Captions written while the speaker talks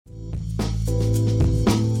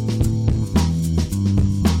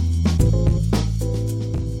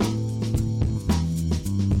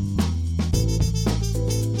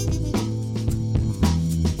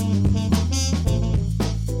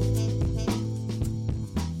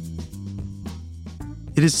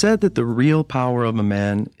It is said that the real power of a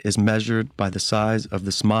man is measured by the size of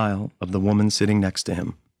the smile of the woman sitting next to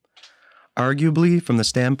him. Arguably, from the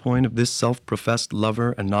standpoint of this self-professed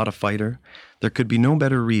lover and not a fighter, there could be no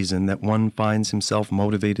better reason that one finds himself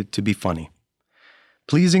motivated to be funny.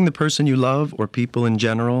 Pleasing the person you love or people in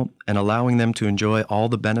general and allowing them to enjoy all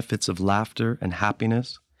the benefits of laughter and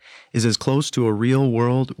happiness is as close to a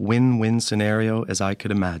real-world win-win scenario as I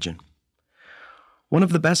could imagine. One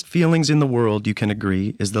of the best feelings in the world, you can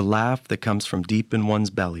agree, is the laugh that comes from deep in one's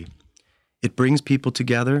belly. It brings people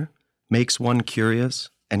together, makes one curious,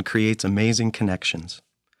 and creates amazing connections.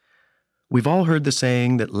 We've all heard the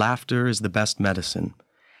saying that laughter is the best medicine,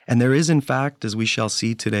 and there is, in fact, as we shall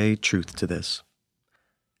see today, truth to this.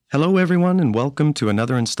 Hello, everyone, and welcome to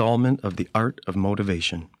another installment of The Art of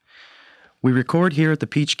Motivation. We record here at the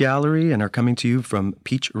Peach Gallery and are coming to you from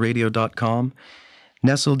peachradio.com,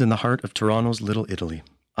 nestled in the heart of Toronto's Little Italy.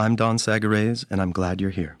 I'm Don Sagares, and I'm glad you're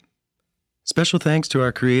here. Special thanks to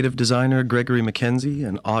our creative designer Gregory McKenzie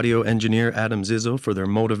and audio engineer Adam Zizzo for their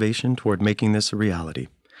motivation toward making this a reality.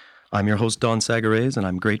 I'm your host Don Sagares, and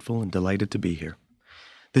I'm grateful and delighted to be here.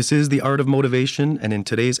 This is The Art of Motivation, and in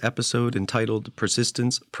today's episode entitled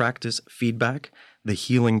Persistence, Practice, Feedback, The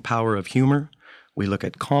Healing Power of Humor, we look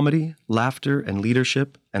at comedy, laughter, and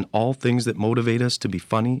leadership, and all things that motivate us to be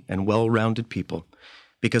funny and well-rounded people.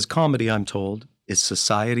 Because comedy, I'm told, is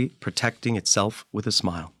society protecting itself with a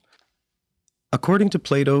smile. According to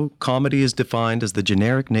Plato, comedy is defined as the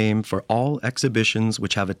generic name for all exhibitions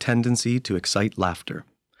which have a tendency to excite laughter.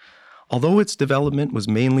 Although its development was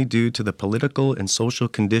mainly due to the political and social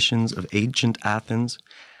conditions of ancient Athens,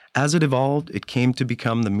 as it evolved, it came to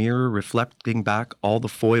become the mirror reflecting back all the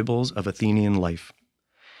foibles of Athenian life.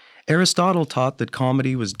 Aristotle taught that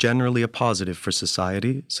comedy was generally a positive for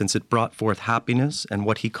society since it brought forth happiness and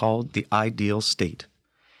what he called the ideal state.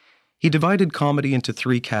 He divided comedy into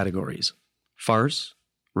three categories: farce,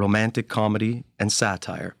 romantic comedy, and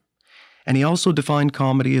satire. And he also defined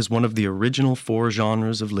comedy as one of the original four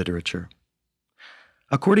genres of literature.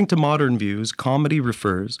 According to modern views, comedy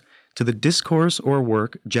refers to the discourse or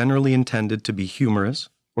work generally intended to be humorous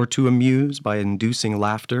or to amuse by inducing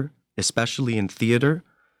laughter, especially in theater,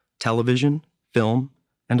 television, film,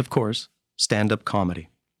 and of course, stand-up comedy.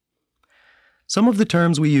 Some of the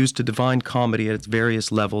terms we use to define comedy at its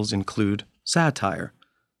various levels include satire,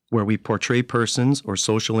 where we portray persons or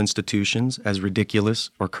social institutions as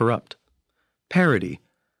ridiculous or corrupt; parody,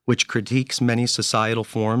 which critiques many societal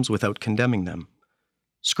forms without condemning them;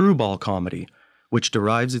 screwball comedy, which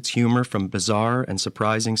derives its humor from bizarre and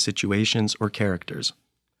surprising situations or characters;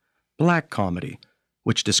 black comedy,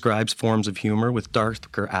 which describes forms of humor with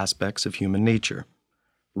darker aspects of human nature;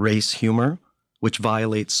 race humor, which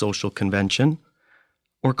violates social convention;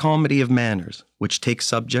 or comedy of manners, which takes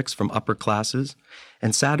subjects from upper classes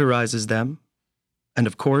and satirizes them; and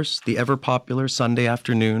of course, the ever-popular Sunday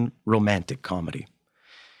afternoon romantic comedy.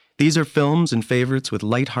 These are films and favorites with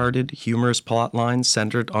light-hearted, humorous plotlines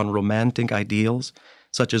centered on romantic ideals,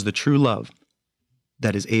 such as the true love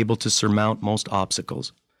that is able to surmount most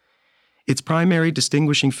obstacles. Its primary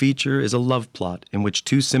distinguishing feature is a love plot in which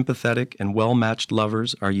two sympathetic and well-matched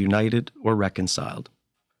lovers are united or reconciled.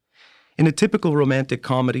 In a typical romantic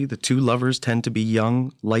comedy, the two lovers tend to be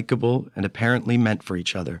young, likable, and apparently meant for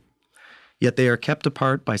each other. Yet they are kept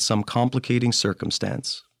apart by some complicating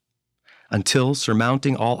circumstance, until,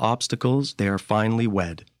 surmounting all obstacles, they are finally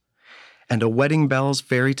wed. And a wedding bells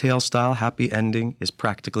fairy tale style happy ending is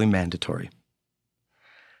practically mandatory.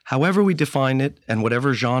 However we define it, and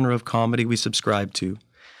whatever genre of comedy we subscribe to,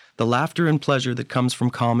 the laughter and pleasure that comes from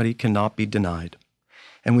comedy cannot be denied.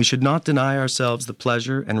 And we should not deny ourselves the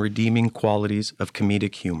pleasure and redeeming qualities of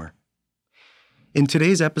comedic humor. In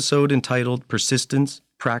today's episode entitled Persistence,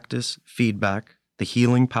 Practice, Feedback, The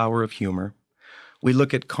Healing Power of Humor, we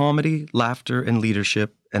look at comedy, laughter, and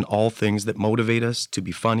leadership, and all things that motivate us to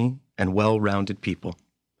be funny and well-rounded people.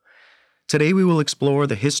 Today we will explore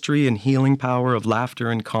the history and healing power of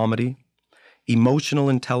laughter and comedy, emotional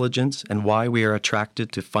intelligence and why we are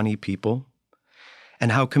attracted to funny people,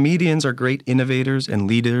 and how comedians are great innovators and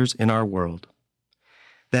leaders in our world.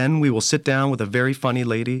 Then we will sit down with a very funny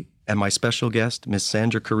lady and my special guest, Miss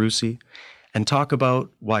Sandra Carusi, and talk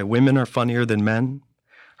about why women are funnier than men,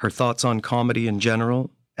 her thoughts on comedy in general,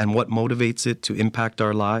 and what motivates it to impact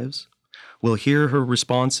our lives. We'll hear her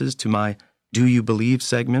responses to my Do You Believe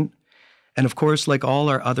segment. And of course, like all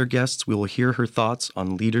our other guests, we will hear her thoughts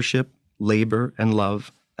on leadership, labor, and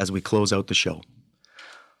love as we close out the show.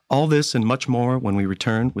 All this and much more when we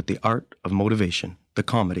return with The Art of Motivation, the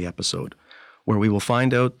comedy episode, where we will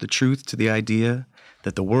find out the truth to the idea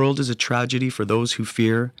that the world is a tragedy for those who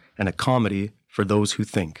fear and a comedy for those who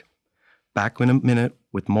think. Back in a minute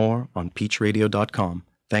with more on peachradio.com.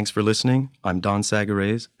 Thanks for listening. I'm Don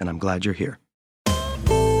Sagares, and I'm glad you're here.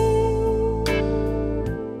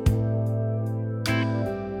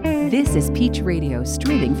 This is Peach Radio,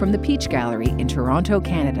 streaming from the Peach Gallery in Toronto,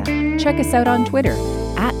 Canada. Check us out on Twitter,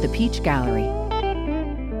 @The Peach Gallery.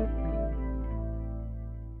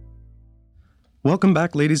 Welcome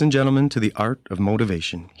back, ladies and gentlemen, to The Art of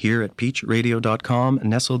Motivation, here at peachradio.com,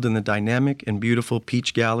 nestled in the dynamic and beautiful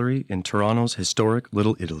Peach Gallery in Toronto's historic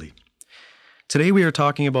Little Italy. Today we are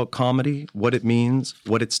talking about comedy, what it means,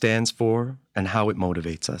 what it stands for, and how it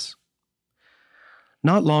motivates us.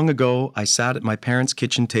 Not long ago, I sat at my parents'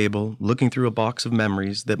 kitchen table looking through a box of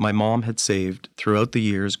memories that my mom had saved throughout the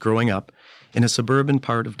years growing up in a suburban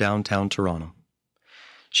part of downtown Toronto.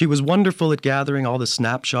 She was wonderful at gathering all the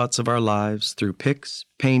snapshots of our lives through pics,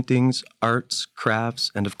 paintings, arts, crafts,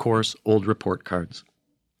 and of course, old report cards.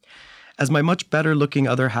 As my much better-looking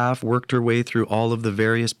other half worked her way through all of the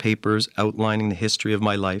various papers outlining the history of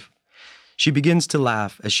my life, she begins to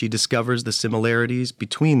laugh as she discovers the similarities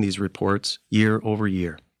between these reports year over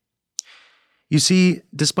year. You see,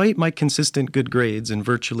 despite my consistent good grades in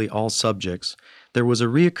virtually all subjects, there was a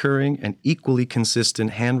reoccurring and equally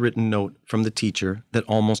consistent handwritten note from the teacher that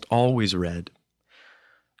almost always read,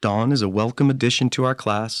 "Dawn is a welcome addition to our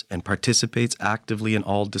class and participates actively in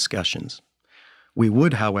all discussions. We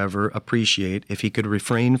would, however, appreciate if he could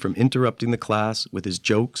refrain from interrupting the class with his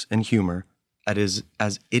jokes and humor, as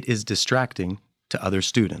it is distracting to other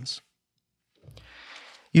students."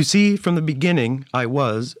 You see, from the beginning, I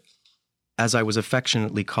was, as I was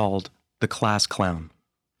affectionately called, the class clown.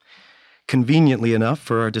 Conveniently enough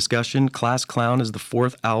for our discussion, Class Clown is the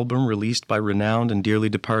fourth album released by renowned and dearly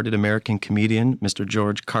departed American comedian Mr.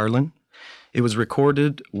 George Carlin. It was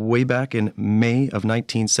recorded way back in May of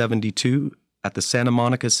 1972 at the Santa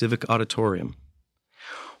Monica Civic Auditorium.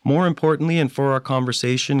 More importantly, and for our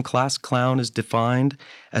conversation, Class Clown is defined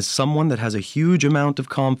as someone that has a huge amount of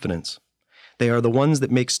confidence. They are the ones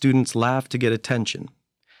that make students laugh to get attention.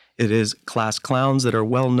 It is class clowns that are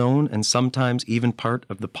well known and sometimes even part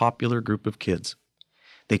of the popular group of kids.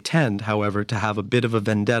 They tend, however, to have a bit of a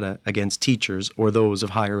vendetta against teachers or those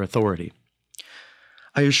of higher authority.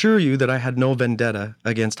 I assure you that I had no vendetta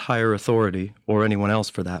against higher authority, or anyone else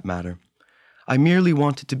for that matter. I merely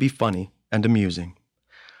wanted to be funny and amusing.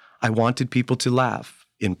 I wanted people to laugh,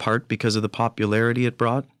 in part because of the popularity it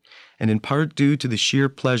brought, and in part due to the sheer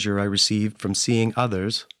pleasure I received from seeing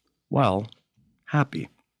others, well, happy.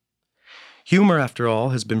 Humor, after all,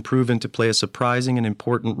 has been proven to play a surprising and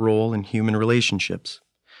important role in human relationships,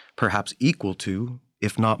 perhaps equal to,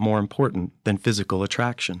 if not more important, than physical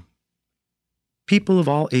attraction. People of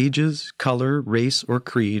all ages, color, race, or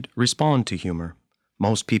creed respond to humor.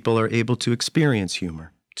 Most people are able to experience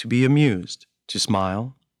humor, to be amused, to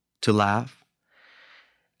smile, to laugh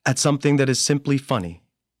at something that is simply funny,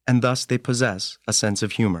 and thus they possess a sense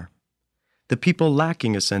of humor. The people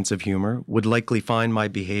lacking a sense of humor would likely find my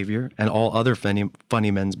behavior and all other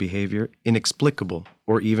funny men's behavior inexplicable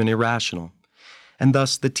or even irrational, and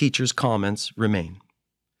thus the teacher's comments remain.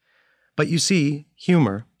 But you see,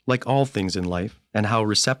 humor, like all things in life and how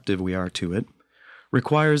receptive we are to it,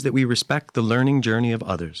 requires that we respect the learning journey of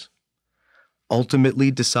others.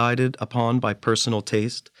 Ultimately decided upon by personal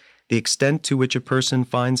taste, the extent to which a person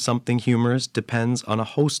finds something humorous depends on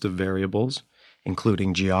a host of variables,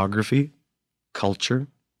 including geography, culture,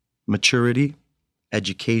 maturity,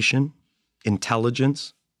 education,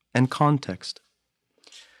 intelligence, and context.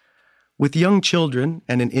 With young children,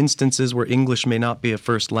 and in instances where English may not be a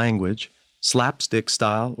first language, slapstick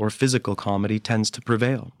style or physical comedy tends to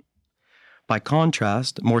prevail. By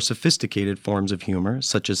contrast, more sophisticated forms of humor,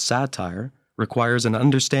 such as satire, requires an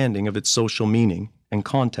understanding of its social meaning and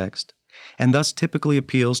context, and thus typically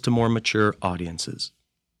appeals to more mature audiences.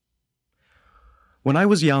 When I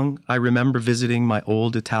was young, I remember visiting my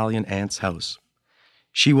old Italian aunt's house.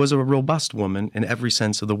 She was a robust woman in every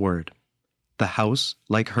sense of the word. The house,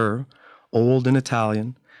 like her, old and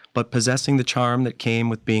Italian, but possessing the charm that came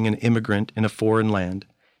with being an immigrant in a foreign land,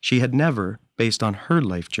 she had never, based on her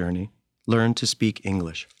life journey, learned to speak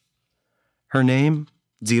English. Her name,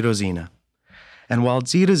 Zirosina. And while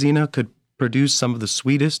Zirosina could produce some of the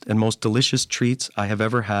sweetest and most delicious treats I have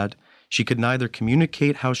ever had, she could neither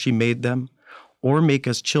communicate how she made them or make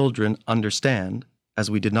us children understand, as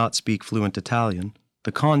we did not speak fluent Italian,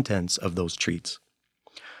 the contents of those treats.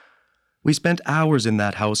 We spent hours in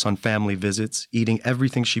that house on family visits, eating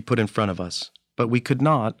everything she put in front of us, but we could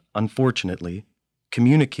not, unfortunately,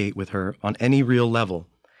 communicate with her on any real level,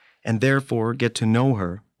 and therefore get to know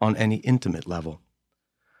her on any intimate level.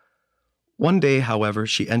 One day, however,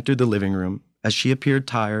 she entered the living room, as she appeared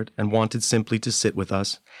tired and wanted simply to sit with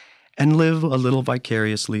us and live a little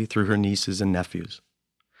vicariously through her nieces and nephews.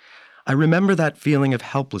 I remember that feeling of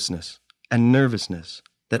helplessness and nervousness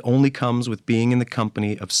that only comes with being in the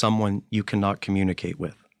company of someone you cannot communicate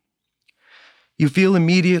with. You feel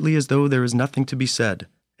immediately as though there is nothing to be said,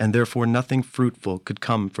 and therefore nothing fruitful could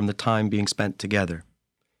come from the time being spent together.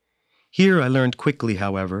 Here I learned quickly,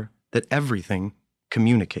 however, that everything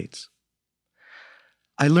communicates.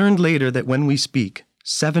 I learned later that when we speak,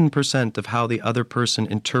 7% of how the other person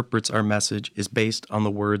interprets our message is based on the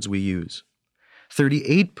words we use.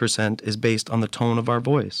 38% is based on the tone of our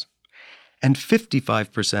voice. And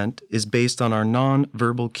 55% is based on our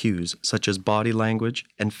non-verbal cues, such as body language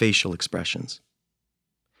and facial expressions.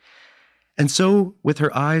 And so, with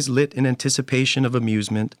her eyes lit in anticipation of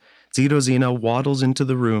amusement, Zirozina waddles into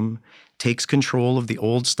the room, takes control of the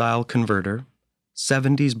old-style converter,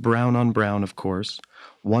 70s brown on brown, of course,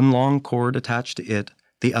 one long cord attached to it,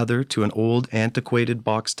 the other to an old antiquated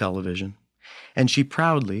box television, and she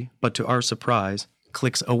proudly, but to our surprise,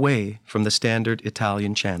 clicks away from the standard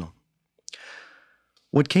Italian channel.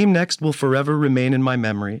 What came next will forever remain in my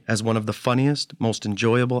memory as one of the funniest, most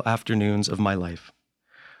enjoyable afternoons of my life.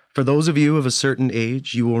 For those of you of a certain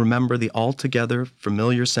age, you will remember the altogether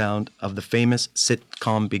familiar sound of the famous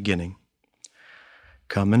sitcom beginning.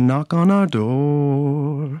 Come and knock on our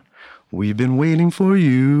door, we've been waiting for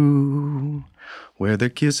you, where the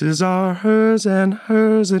kisses are hers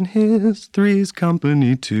and his, three's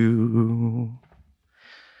company too.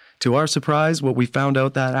 To our surprise, what we found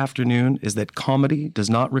out that afternoon is that comedy does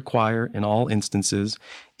not require, in all instances,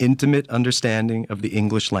 intimate understanding of the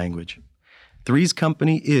English language. Three's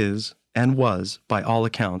Company is, and was, by all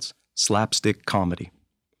accounts, slapstick comedy.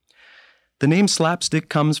 The name slapstick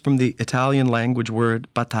comes from the Italian language word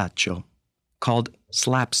bataccio, called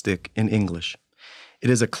slapstick in English.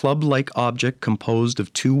 It is a club-like object composed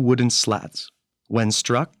of two wooden slats. When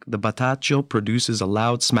struck, the bataccio produces a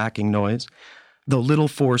loud smacking noise, though little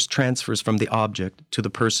force transfers from the object to the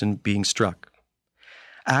person being struck.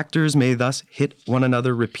 Actors may thus hit one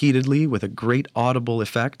another repeatedly with a great audible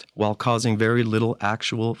effect while causing very little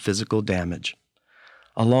actual physical damage.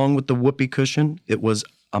 Along with the whoopee cushion, it was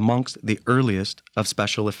amongst the earliest of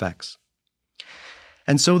special effects.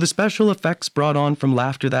 And so the special effects brought on from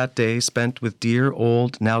laughter that day spent with dear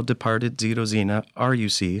old, now departed Zirozina are, you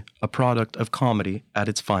see, a product of comedy at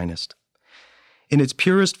its finest. In its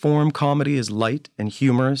purest form, comedy is light and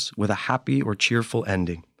humorous with a happy or cheerful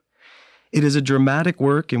ending. It is a dramatic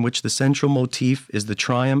work in which the central motif is the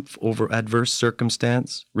triumph over adverse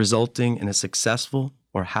circumstance, resulting in a successful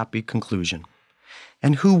or happy conclusion.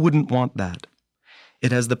 And who wouldn't want that?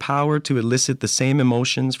 It has the power to elicit the same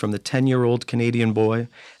emotions from the 10-year-old Canadian boy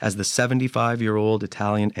as the 75-year-old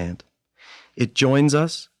Italian aunt. It joins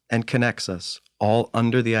us and connects us, all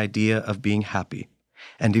under the idea of being happy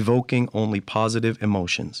and evoking only positive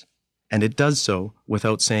emotions. And it does so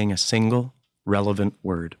without saying a single relevant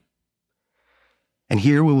word. And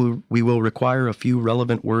here we will require a few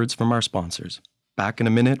relevant words from our sponsors. Back in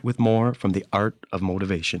a minute with more from The Art of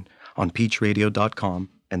Motivation on peachradio.com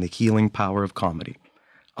and the healing power of comedy.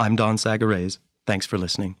 I'm Don Sagarez. Thanks for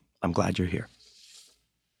listening. I'm glad you're here.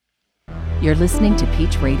 You're listening to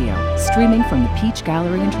Peach Radio, streaming from the Peach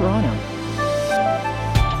Gallery in Toronto.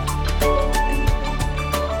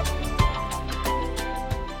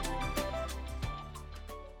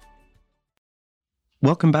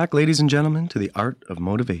 Welcome back, ladies and gentlemen, to The Art of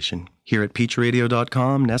Motivation, here at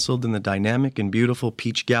peachradio.com, nestled in the dynamic and beautiful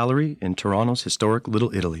Peach Gallery in Toronto's historic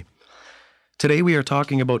Little Italy. Today we are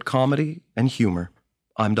talking about comedy and humor.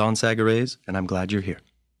 I'm Don Sagarez, and I'm glad you're here.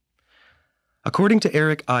 According to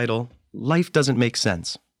Eric Idle, life doesn't make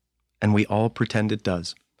sense, and we all pretend it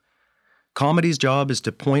does. Comedy's job is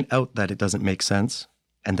to point out that it doesn't make sense,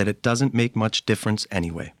 and that it doesn't make much difference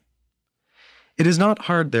anyway. It is not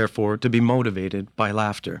hard, therefore, to be motivated by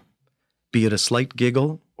laughter. Be it a slight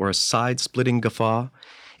giggle or a side-splitting guffaw,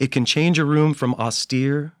 it can change a room from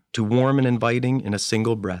austere to warm and inviting in a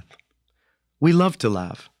single breath. We love to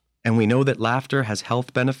laugh, and we know that laughter has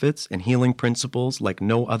health benefits and healing principles like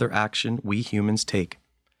no other action we humans take.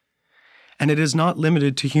 And it is not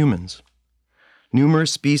limited to humans.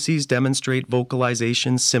 Numerous species demonstrate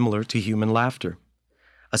vocalizations similar to human laughter.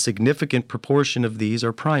 A significant proportion of these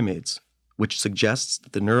are primates, which suggests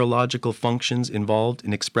that the neurological functions involved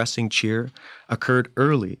in expressing cheer occurred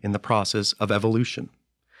early in the process of evolution.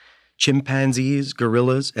 Chimpanzees,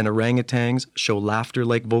 gorillas, and orangutans show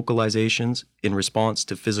laughter-like vocalizations in response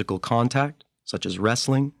to physical contact, such as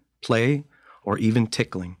wrestling, play, or even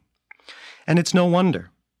tickling. And it's no wonder,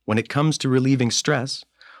 when it comes to relieving stress,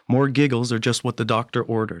 more giggles are just what the doctor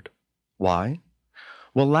ordered. Why?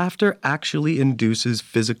 Well, laughter actually induces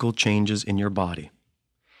physical changes in your body.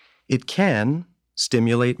 It can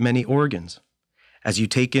stimulate many organs. As you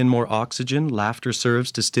take in more oxygen, laughter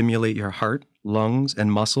serves to stimulate your heart, lungs,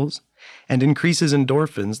 and muscles, and increases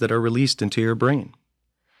endorphins that are released into your brain.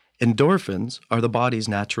 Endorphins are the body's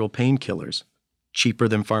natural painkillers, cheaper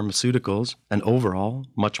than pharmaceuticals, and overall,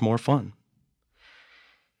 much more fun.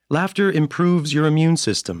 Laughter improves your immune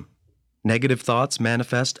system. Negative thoughts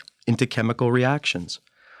manifest into chemical reactions.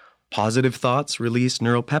 Positive thoughts release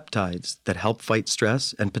neuropeptides that help fight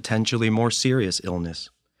stress and potentially more serious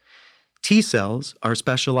illness. T cells are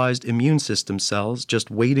specialized immune system cells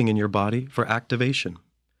just waiting in your body for activation.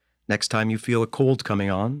 Next time you feel a cold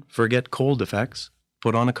coming on, forget cold effects,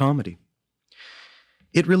 put on a comedy.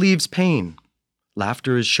 It relieves pain.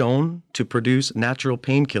 Laughter is shown to produce natural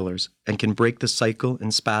painkillers and can break the cycle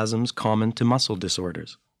and spasms common to muscle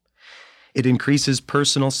disorders. It increases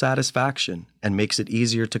personal satisfaction and makes it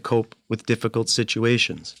easier to cope with difficult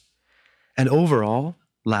situations. And overall,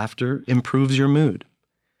 laughter improves your mood.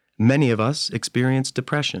 Many of us experience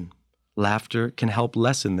depression. Laughter can help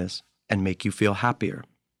lessen this and make you feel happier.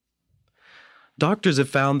 Doctors have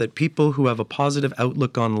found that people who have a positive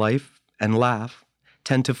outlook on life and laugh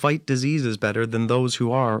tend to fight diseases better than those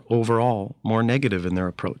who are, overall, more negative in their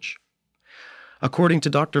approach. According to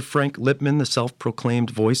Dr. Frank Lipman, the self-proclaimed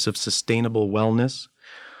voice of sustainable wellness,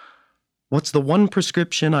 "What's the one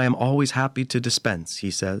prescription I am always happy to dispense?" he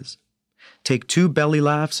says. "Take 2 belly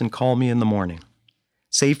laughs and call me in the morning.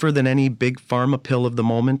 Safer than any big pharma pill of the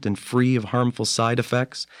moment and free of harmful side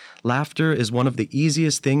effects, laughter is one of the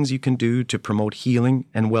easiest things you can do to promote healing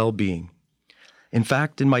and well-being. In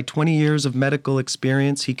fact, in my 20 years of medical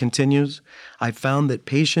experience," he continues, "I've found that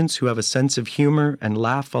patients who have a sense of humor and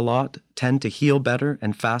laugh a lot tend to heal better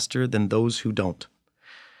and faster than those who don't.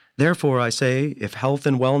 Therefore, I say, if health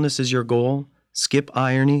and wellness is your goal, skip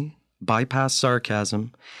irony, bypass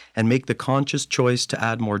sarcasm, and make the conscious choice to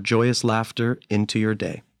add more joyous laughter into your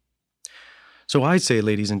day." So I say,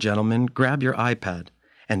 ladies and gentlemen, grab your iPad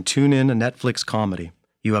and tune in a Netflix comedy.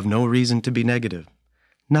 You have no reason to be negative.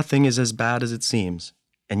 Nothing is as bad as it seems,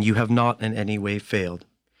 and you have not in any way failed.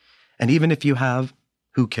 And even if you have,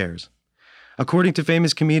 who cares? According to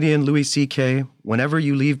famous comedian Louis C.K., whenever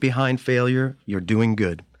you leave behind failure, you're doing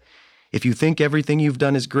good. If you think everything you've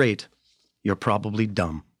done is great, you're probably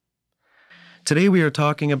dumb. Today we are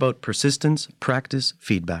talking about persistence, practice,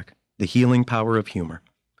 feedback, the healing power of humor.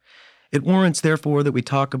 It warrants, therefore, that we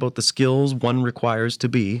talk about the skills one requires to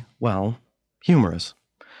be, well, humorous.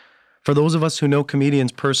 For those of us who know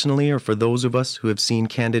comedians personally, or for those of us who have seen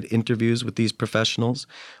candid interviews with these professionals,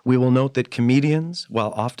 we will note that comedians,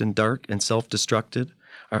 while often dark and self-destructive,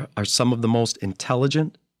 are some of the most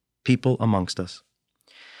intelligent people amongst us.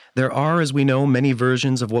 There are, as we know, many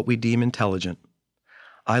versions of what we deem intelligent.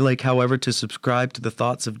 I like, however, to subscribe to the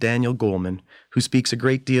thoughts of Daniel Goleman, who speaks a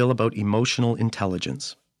great deal about emotional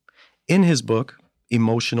intelligence. In his book,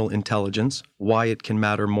 Emotional Intelligence, Why It Can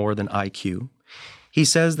Matter More Than IQ, he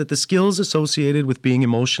says that the skills associated with being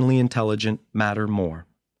emotionally intelligent matter more.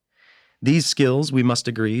 These skills, we must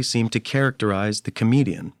agree, seem to characterize the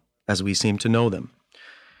comedian, as we seem to know them.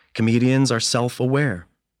 Comedians are self-aware.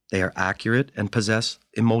 They are accurate and possess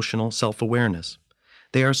emotional self-awareness.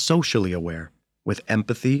 They are socially aware, with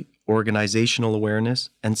empathy, organizational awareness,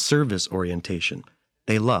 and service orientation.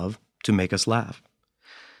 They love to make us laugh.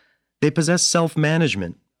 They possess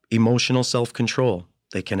self-management, emotional self-control.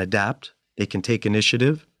 They can adapt, they can take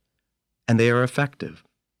initiative, and they are effective.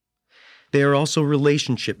 They are also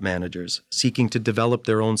relationship managers, seeking to develop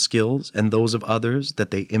their own skills and those of others that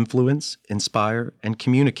they influence, inspire, and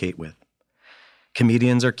communicate with.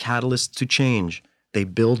 Comedians are catalysts to change. They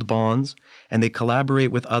build bonds, and they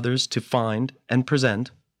collaborate with others to find and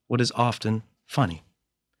present what is often funny.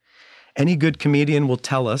 Any good comedian will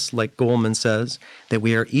tell us, like Goleman says, that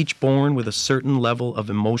we are each born with a certain level of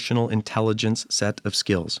emotional intelligence set of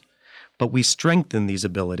skills, but we strengthen these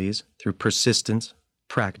abilities through persistence,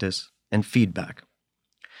 practice, and feedback.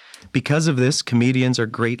 Because of this, comedians are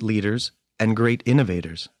great leaders and great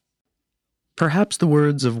innovators. Perhaps the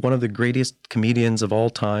words of one of the greatest comedians of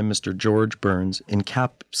all time, Mr. George Burns,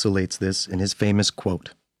 encapsulates this in his famous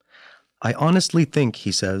quote. "I honestly think,"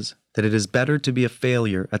 he says, "that it is better to be a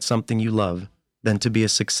failure at something you love than to be a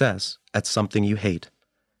success at something you hate.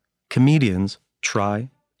 Comedians try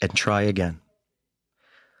and try again."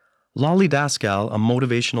 Lolly Daskal, a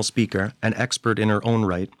motivational speaker and expert in her own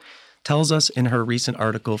right, tells us in her recent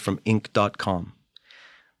article from Inc.com,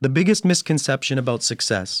 "The biggest misconception about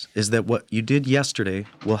success is that what you did yesterday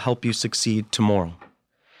will help you succeed tomorrow."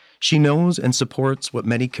 She knows and supports what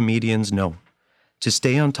many comedians know. To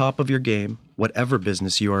stay on top of your game, whatever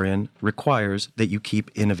business you are in, requires that you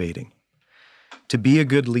keep innovating. To be a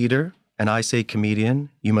good leader, and I say comedian,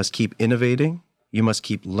 you must keep innovating, you must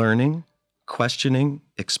keep learning, questioning,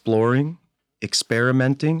 exploring,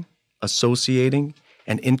 experimenting, associating,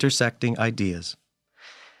 and intersecting ideas.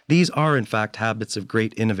 These are, in fact, habits of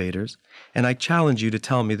great innovators, and I challenge you to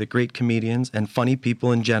tell me that great comedians and funny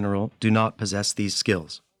people in general do not possess these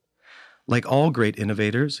skills. Like all great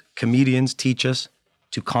innovators, comedians teach us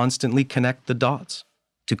to constantly connect the dots,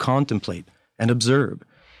 to contemplate and observe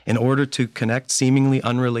in order to connect seemingly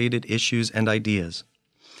unrelated issues and ideas.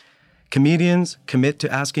 Comedians commit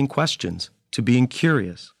to asking questions, to being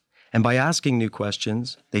curious, and by asking new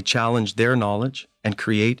questions, they challenge their knowledge and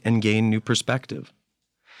create and gain new perspective.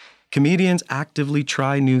 Comedians actively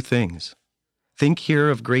try new things. Think here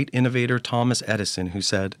of great innovator Thomas Edison, who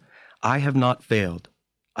said, "I have not failed.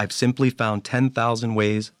 I've simply found 10,000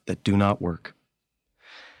 ways that do not work."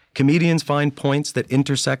 Comedians find points that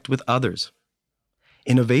intersect with others.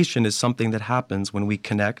 Innovation is something that happens when we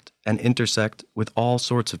connect and intersect with all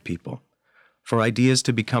sorts of people. For ideas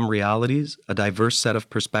to become realities, a diverse set of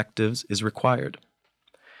perspectives is required.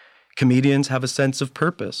 Comedians have a sense of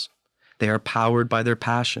purpose. They are powered by their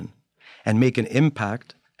passion and make an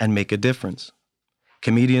impact and make a difference.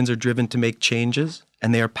 Comedians are driven to make changes,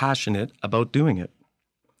 and they are passionate about doing it.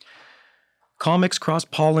 Comics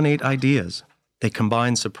cross-pollinate ideas. They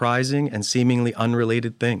combine surprising and seemingly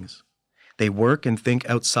unrelated things. They work and think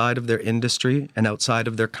outside of their industry and outside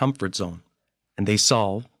of their comfort zone, and they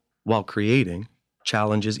solve, while creating,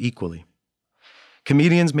 challenges equally.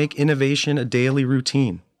 Comedians make innovation a daily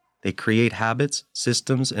routine. They create habits,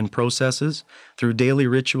 systems, and processes through daily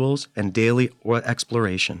rituals and daily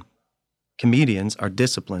exploration. Comedians are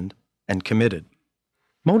disciplined and committed.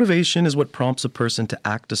 Motivation is what prompts a person to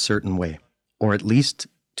act a certain way, or at least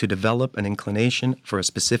to develop an inclination for a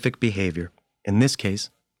specific behavior, in this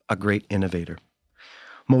case, a great innovator.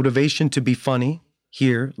 Motivation to be funny,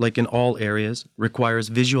 here, like in all areas, requires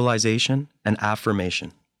visualization and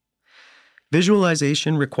affirmation.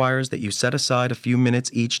 Visualization requires that you set aside a few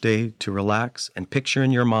minutes each day to relax and picture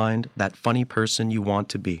in your mind that funny person you want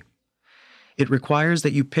to be. It requires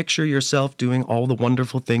that you picture yourself doing all the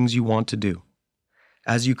wonderful things you want to do.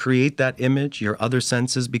 As you create that image, your other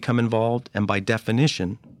senses become involved, and by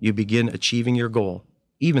definition, you begin achieving your goal,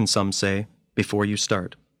 even some say, before you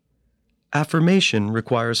start. Affirmation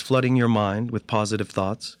requires flooding your mind with positive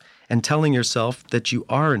thoughts and telling yourself that you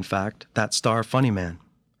are, in fact, that star funny man.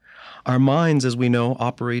 Our minds, as we know,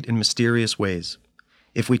 operate in mysterious ways.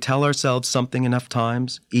 If we tell ourselves something enough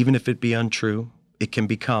times, even if it be untrue, it can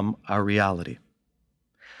become our reality.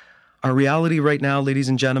 Our reality right now, ladies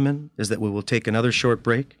and gentlemen, is that we will take another short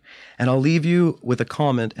break, and I'll leave you with a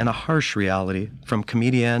comment and a harsh reality from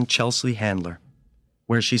comedian Chelsea Handler,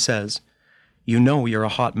 where she says, "You know you're a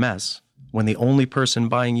hot mess when the only person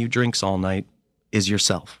buying you drinks all night is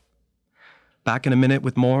yourself." Back in a minute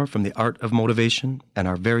with more from The Art of Motivation and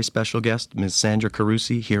our very special guest, Ms. Sandra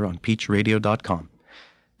Carusi, here on peachradio.com.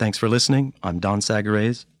 Thanks for listening. I'm Don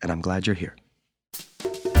Sagares, and I'm glad you're here.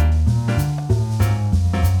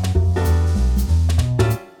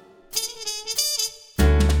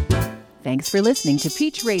 Thanks for listening to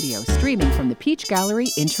Peach Radio, streaming from the Peach Gallery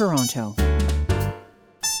in Toronto.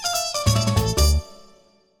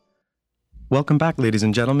 Welcome back, ladies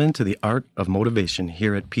and gentlemen, to The Art of Motivation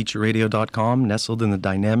here at peachradio.com, nestled in the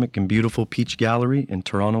dynamic and beautiful Peach Gallery in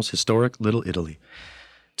Toronto's historic Little Italy.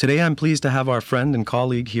 Today, I'm pleased to have our friend and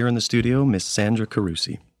colleague here in the studio, Miss Sandra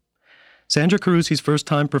Carusi. Sandra Carusi's first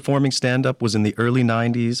time performing stand-up was in the early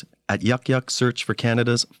 90s at Yuck Yuck Search for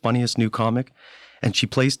Canada's Funniest New Comic, and she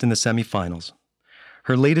placed in the semifinals.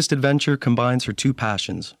 Her latest adventure combines her two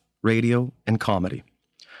passions, radio and comedy.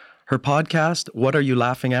 Her podcast, What Are You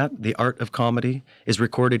Laughing At? The Art of Comedy, is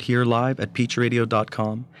recorded here live at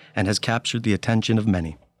peachradio.com and has captured the attention of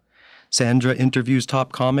many. Sandra interviews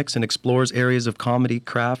top comics and explores areas of comedy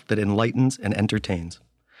craft that enlightens and entertains.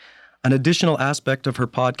 An additional aspect of her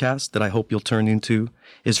podcast that I hope you'll turn into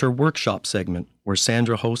is her workshop segment, where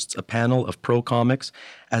Sandra hosts a panel of pro comics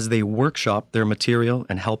as they workshop their material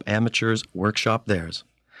and help amateurs workshop theirs.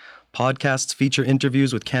 Podcasts feature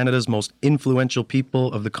interviews with Canada's most influential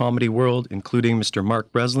people of the comedy world, including Mr.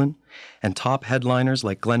 Mark Breslin, and top headliners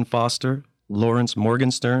like Glenn Foster, Lawrence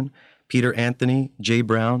Morgenstern, Peter Anthony, Jay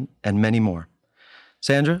Brown, and many more.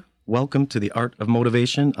 Sandra, welcome to The Art of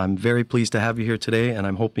Motivation. I'm very pleased to have you here today, and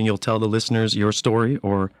I'm hoping you'll tell the listeners your story,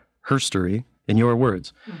 or her story, in your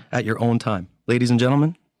words, at your own time. Ladies and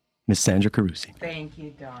gentlemen, Miss Sandra Carusi. Thank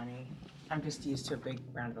you, Donnie. I'm just used to a big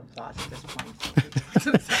round of applause at this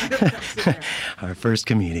point. Our first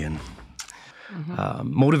comedian.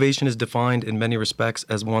 Motivation is defined in many respects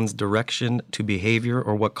as one's direction to behavior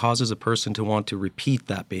or what causes a person to want to repeat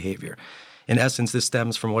that behavior. In essence, this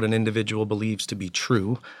stems from what an individual believes to be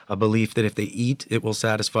true, a belief that if they eat, it will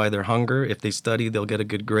satisfy their hunger. If they study, they'll get a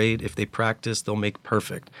good grade. If they practice, they'll make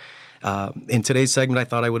perfect. In today's segment, I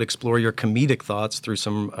thought I would explore your comedic thoughts through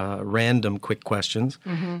some random quick questions.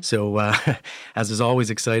 So, as is always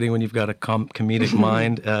exciting when you've got a comedic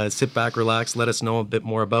mind, sit back, relax, let us know a bit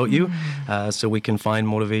more about you so we can find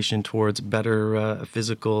motivation towards better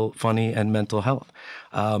physical, funny, and mental health.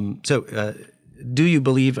 Do you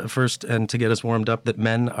believe, first, and to get us warmed up, that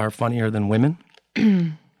men are funnier than women?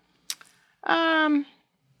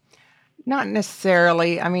 Not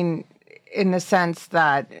necessarily. I mean, in the sense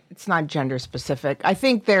that it's not gender specific. I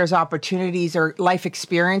think there's opportunities or life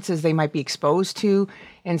experiences they might be exposed to.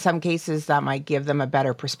 In some cases, that might give them a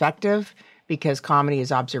better perspective because comedy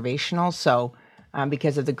is observational. So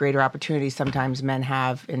because of the greater opportunities sometimes men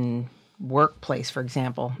have in workplace, for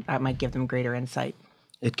example, that might give them greater insight.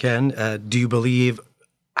 It can. Do you believe,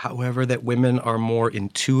 however, that women are more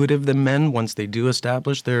intuitive than men once they do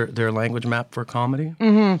establish their language map for comedy?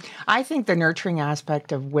 I think the nurturing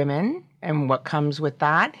aspect of women and what comes with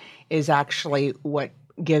that is actually what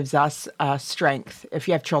gives us strength. If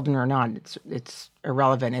you have children or not, it's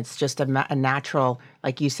irrelevant. It's just a natural,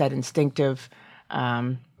 like you said, instinctive.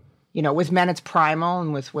 With men it's primal,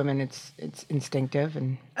 and with women it's instinctive.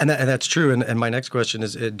 And that's true. And my next question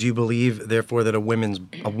is: do you believe, therefore, that a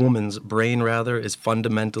woman's brain rather is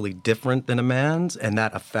fundamentally different than a man's, and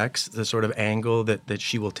that affects the sort of angle that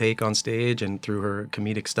she will take on stage and through her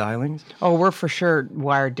comedic stylings? Oh, we're for sure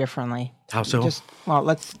wired differently. How so?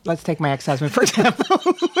 Let's take my ex-husband for example.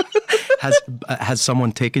 Has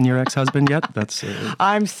someone taken your ex-husband yet?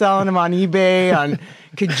 I'm selling him on eBay, on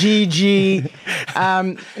Kijiji.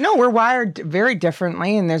 No, we're wired very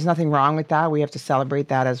differently, and there's nothing wrong with that. We have to celebrate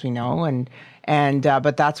that, as we know,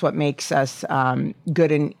 but that's what makes us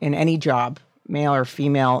good in any job, male or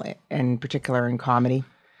female, in particular in comedy.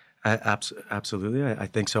 Absolutely, I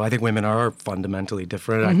think so. I think women are fundamentally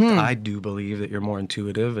different. I do believe that you're more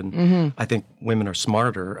intuitive, and I think women are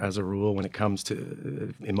smarter as a rule when it comes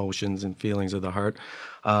to emotions and feelings of the heart.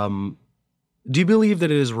 Do you believe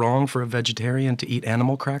that it is wrong for a vegetarian to eat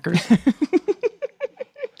animal crackers?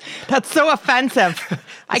 That's so offensive.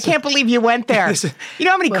 I can't believe you went there. You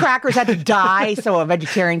know how many crackers had to die so a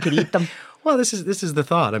vegetarian could eat them? Well, this is the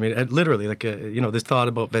thought. I mean, literally, this thought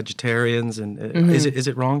about vegetarians, and is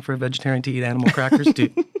it wrong for a vegetarian to eat animal crackers? Do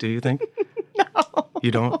you think? No. You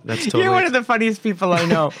don't? That's totally... You're one of the funniest people I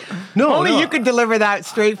know. Only you could deliver that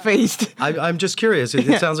straight-faced. I'm just curious.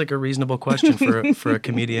 It sounds like a reasonable question for a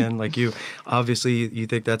comedian like you. Obviously, you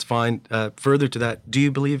think that's fine. Further to that, do you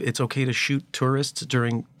believe it's okay to shoot tourists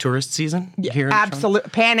during tourist season here in Absolutely.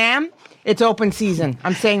 Pan Am? It's open season.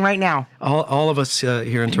 I'm saying right now. All of us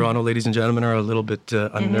here in Toronto, ladies and gentlemen, are a little bit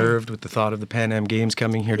unnerved with the thought of the Pan Am Games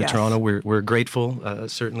coming here to Toronto. We're grateful,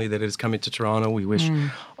 certainly, that it is coming to Toronto. We wish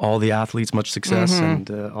all the athletes much success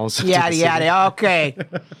and also yada. Okay,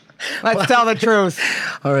 let's tell the truth.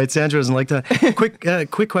 All right, Sandra doesn't like that.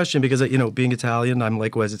 Quick question, because being Italian, I'm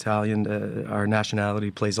likewise Italian. Our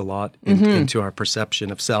nationality plays a lot into our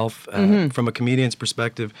perception of self. From a comedian's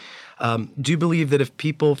perspective, do you believe that if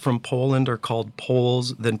people from Poland are called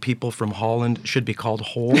Poles, then people from Holland should be called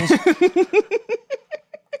Holes?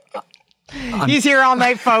 He's here all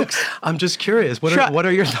night, folks. I'm just curious. What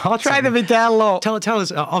are your thoughts? Try the Vitello. Tell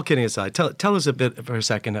us, all kidding aside, tell us a bit for a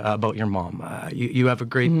second about your mom. You have a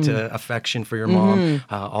great affection for your mom.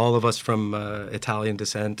 All of us from Italian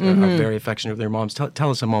descent are very affectionate with their moms. Tell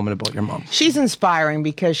us a moment about your mom. She's inspiring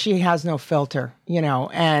because she has no filter,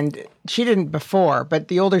 and she didn't before, but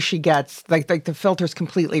the older she gets, like the filter's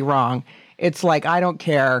completely wrong. It's like, I don't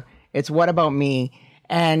care. It's what about me?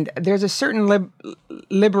 And there's a certain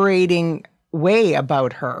liberating way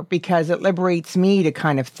about her because it liberates me to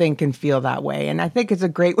kind of think and feel that way. And I think it's a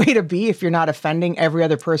great way to be if you're not offending every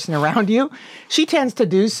other person around you. She tends to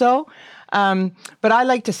do so. But I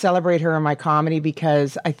like to celebrate her in my comedy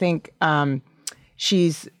because I think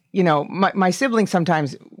she's, my siblings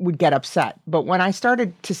sometimes would get upset. But when I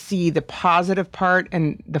started to see the positive part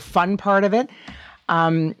and the fun part of it,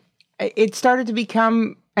 it started to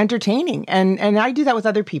become entertaining. And I do that with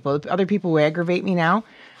other people who aggravate me now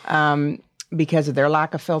because of their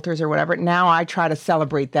lack of filters or whatever. Now I try to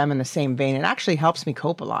celebrate them in the same vein. It actually helps me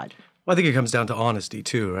cope a lot. Well, I think it comes down to honesty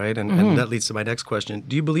too, right? And that leads to my next question.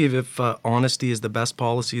 Do you believe if honesty is the best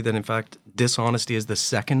policy, then in fact dishonesty is the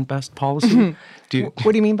second best policy?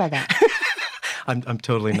 What do you mean by that? I'm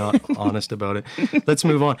totally not honest about it. Let's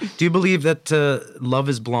move on. Do you believe that love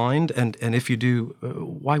is blind? And if you do,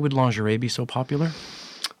 why would lingerie be so popular?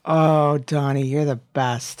 Oh, Donnie, you're the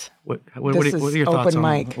best. What are your thoughts on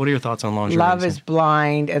mic. What are your thoughts on lingerie? Love is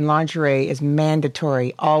blind, and lingerie is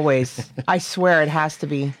mandatory always. I swear it has to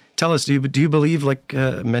be. Tell us, do you believe, like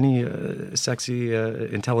many sexy,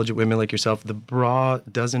 intelligent women like yourself, the bra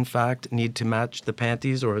does in fact need to match the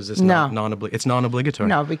panties, or is this it's non-obligatory?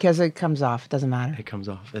 No, because it comes off. It doesn't matter. It comes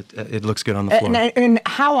off. It looks good on the floor. And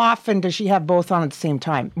how often does she have both on at the same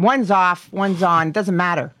time? One's off, one's on. It doesn't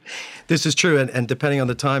matter. This is true, and depending on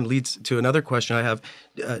the time leads to another question I have.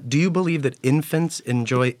 Do you believe that infants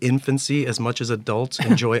enjoy infancy as much as adults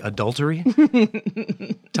enjoy adultery?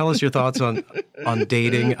 Tell us your thoughts on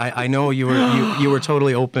dating. I know you were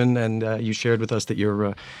totally open, and you shared with us that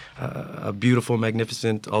you're a beautiful,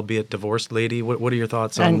 magnificent, albeit divorced lady. What are your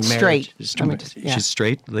thoughts on marriage? Straight. She's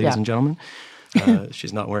straight, ladies and gentlemen.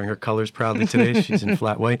 She's not wearing her colors proudly today. She's in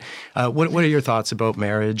flat white. What are your thoughts about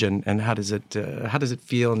marriage, and how does it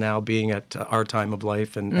feel now being at our time of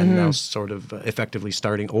life and now sort of effectively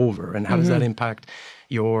starting over? And how does that impact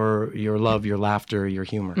your love, your laughter, your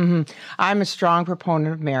humor? I'm a strong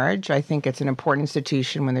proponent of marriage. I think it's an important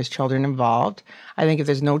institution when there's children involved. I think if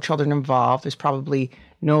there's no children involved, there's probably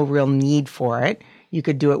no real need for it. You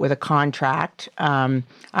could do it with a contract. I'm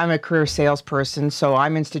a career salesperson, so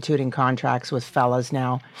I'm instituting contracts with fellas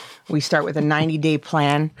now. We start with a 90-day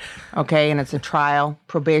plan, okay, and it's a trial,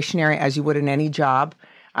 probationary, as you would in any job.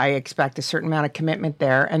 I expect a certain amount of commitment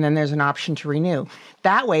there, and then there's an option to renew.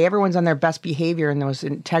 That way, everyone's on their best behavior in those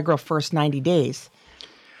integral first 90 days.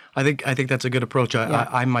 I think that's a good approach.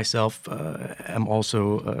 I myself am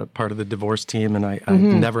also part of the divorce team, and I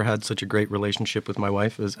never had such a great relationship with my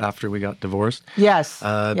wife as after we got divorced. Yes.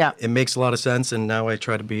 It makes a lot of sense, and now I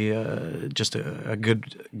try to be just a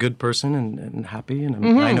good person and happy.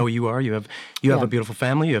 And I know you are. You have a beautiful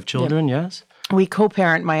family. You have children. Yes. We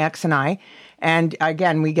co-parent, my ex and I. And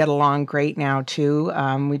again, we get along great now, too.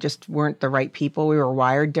 We just weren't the right people. We were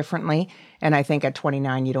wired differently. And I think at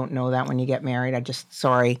 29, you don't know that when you get married.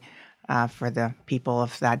 Sorry for the people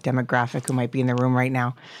of that demographic who might be in the room right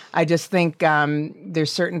now. I just think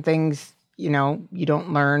there's certain things, you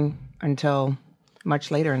don't learn until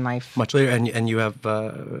much later in life. Much later. And you have,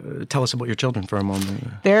 tell us about your children for a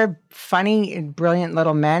moment. They're funny, brilliant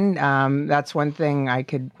little men. That's one thing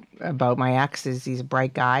about my ex is he's a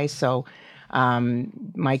bright guy. So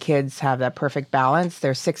my kids have that perfect balance.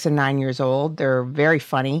 They're 6 and 9 years old. They're very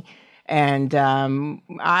funny. And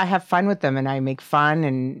I have fun with them, and I make fun,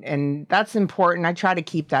 and that's important. I try to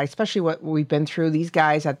keep that, especially what we've been through. These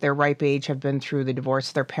guys at their ripe age have been through the divorce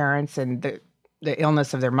of their parents and the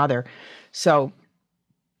illness of their mother. So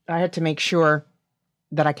I had to make sure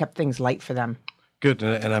that I kept things light for them. Good,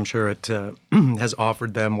 and I'm sure it has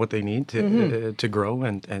offered them what they need to grow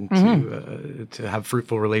and to have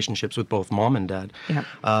fruitful relationships with both mom and dad,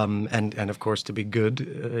 and of course to be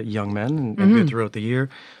good young men and good throughout the year.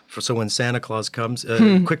 So when Santa Claus comes,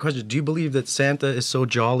 quick question: do you believe that Santa is so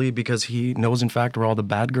jolly because he knows, in fact, where all the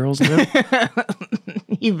bad girls live?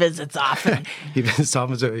 He visits often. So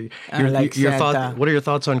I like Santa. What are your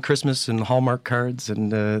thoughts on Christmas and Hallmark cards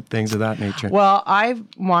and things of that nature? Well, I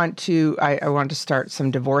want to start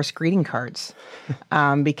some divorce greeting cards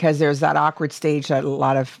because there's that awkward stage that a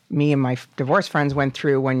lot of me and my divorce friends went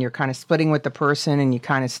through when you're kind of splitting with the person and you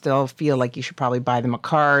kind of still feel like you should probably buy them a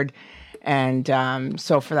card. And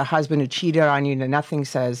so for the husband who cheated on you, nothing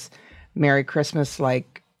says Merry Christmas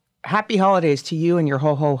like Happy Holidays to you and your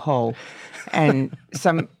ho, ho, ho. And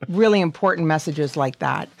some really important messages like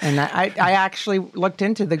that. And I actually looked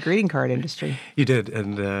into the greeting card industry. You did,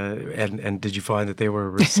 and did you find that they were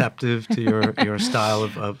receptive to your style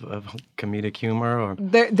of comedic humor? Or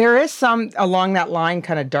there is some along that line,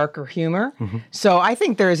 kind of darker humor. So I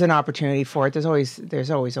think there is an opportunity for it.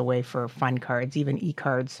 There's always a way for fun cards, even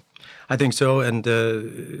e-cards. I think so.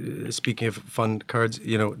 And speaking of fun cards,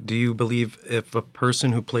 do you believe if a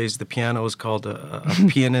person who plays the piano is called a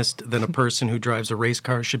pianist, then a person who drives a race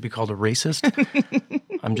car should be called a racist?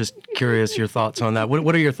 I'm just curious your thoughts on that.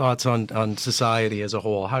 What are your thoughts on society as a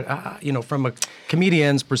whole? How, from a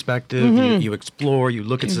comedian's perspective, you explore, you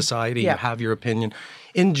look at society, you have your opinion.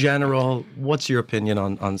 In general, what's your opinion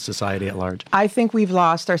on society at large? I think we've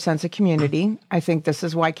lost our sense of community. I think this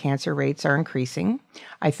is why cancer rates are increasing.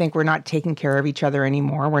 I think we're not taking care of each other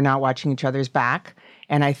anymore. We're not watching each other's back.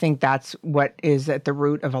 And I think that's what is at the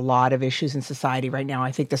root of a lot of issues in society right now.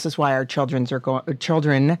 I think this is why our children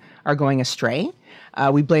are going astray.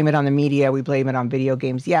 We blame it on the media. We blame it on video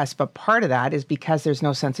games. Yes, but part of that is because there's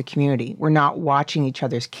no sense of community. We're not watching each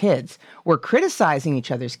other's kids. We're criticizing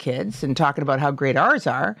each other's kids and talking about how great ours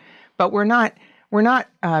are, but we're not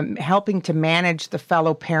helping to manage the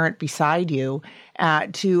fellow parent beside you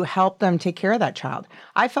to help them take care of that child.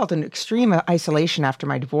 I felt an extreme isolation after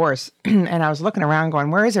my divorce, and I was looking around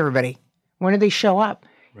going, where is everybody? When did they show up?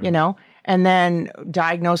 Right. You know? And then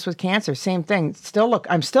diagnosed with cancer, same thing.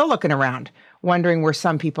 I'm still looking around, wondering where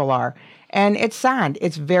some people are. And it's sad.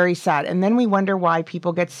 It's very sad. And then we wonder why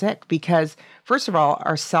people get sick because, first of all,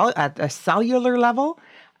 at a cellular level,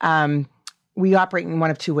 we operate in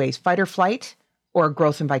one of two ways, fight or flight or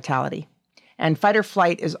growth and vitality. And fight or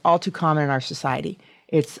flight is all too common in our society.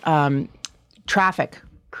 It's traffic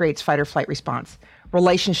creates fight or flight response.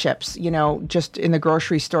 Relationships, just in the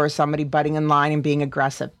grocery store, somebody butting in line and being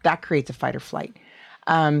aggressive, that creates a fight or flight.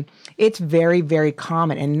 It's very, very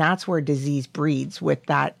common. And that's where disease breeds with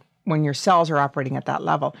that. When your cells are operating at that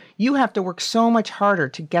level, you have to work so much harder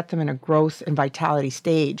to get them in a growth and vitality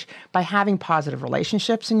stage by having positive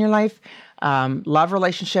relationships in your life, love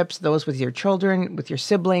relationships, those with your children, with your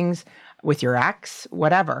siblings, with your ex,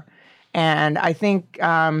 whatever. And I think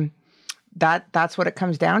that's what it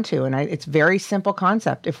comes down to. And it's a very simple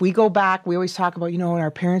concept. If we go back, we always talk about, in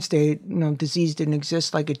our parents' day, disease didn't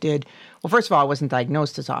exist like it did. Well, first of all, it wasn't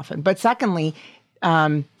diagnosed as often. But secondly,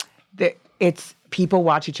 it's people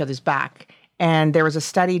watch each other's back. And there was a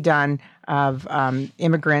study done of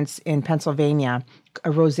immigrants in Pennsylvania,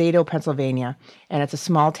 Roseto, Pennsylvania, and it's a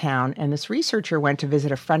small town. And this researcher went to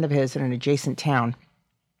visit a friend of his in an adjacent town.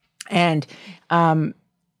 And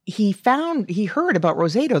he heard about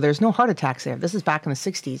Roseto. There's no heart attacks there. This is back in the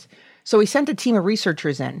 60s. So he sent a team of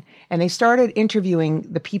researchers in, and they started interviewing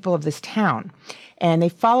the people of this town. And they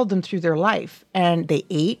followed them through their life. And they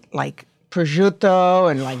ate like prosciutto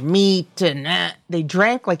and like meat, and they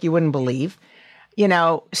drank like you wouldn't believe,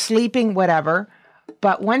 sleeping, whatever.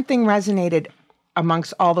 But one thing resonated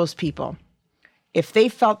amongst all those people. If they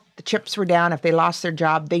felt the chips were down, if they lost their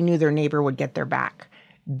job, they knew their neighbor would get their back.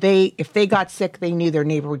 If they got sick, they knew their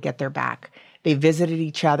neighbor would get their back. They visited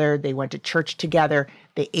each other. They went to church together.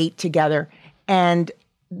 They ate together. And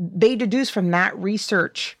they deduced from that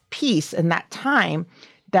research piece and that time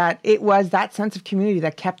that it was that sense of community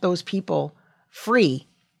that kept those people free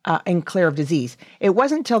and clear of disease. It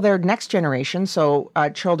wasn't until their next generation, so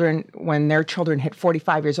children, when their children hit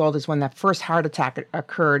 45 years old, is when that first heart attack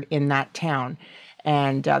occurred in that town.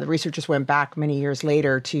 And the researchers went back many years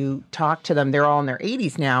later to talk to them. They're all in their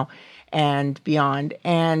 80s now and beyond.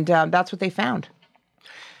 And that's what they found.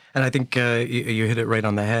 And I think you hit it right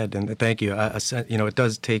on the head. And thank you. It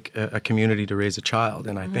does take a community to raise a child.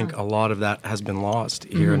 And I think a lot of that has been lost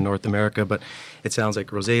here in North America. But it sounds like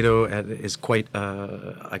Roseto is quite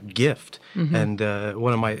a gift. And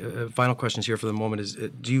one of my final questions here for the moment is,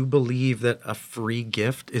 do you believe that a free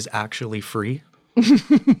gift is actually free?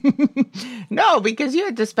 No, because you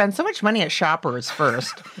had to spend so much money at Shoppers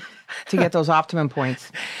first to get those optimum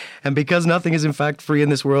points. And because nothing is in fact free in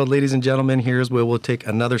this world, ladies and gentlemen, here's where we'll take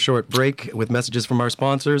another short break with messages from our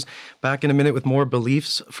sponsors. Back in a minute with more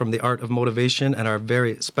beliefs from the Art of Motivation and our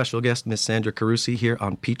very special guest, Miss Sandra Carusi, here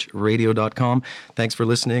on peachradio.com. Thanks for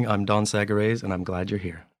listening. I'm Don Sagares, and I'm glad you're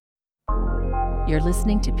here. You're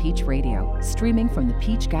listening to Peach Radio, streaming from the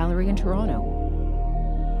Peach Gallery in Toronto.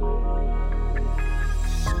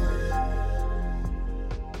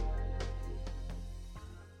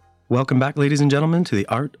 Welcome back, ladies and gentlemen, to the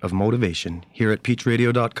Art of Motivation, here at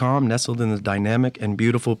peachradio.com, nestled in the dynamic and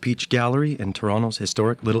beautiful Peach Gallery in Toronto's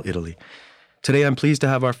historic Little Italy. Today, I'm pleased to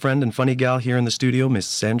have our friend and funny gal here in the studio, Miss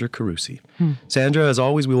Sandra Carusi. Sandra, as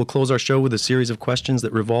always, we will close our show with a series of questions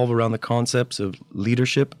that revolve around the concepts of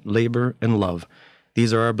leadership, labor, and love.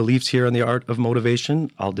 These are our beliefs here on the Art of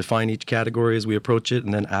Motivation. I'll define each category as we approach it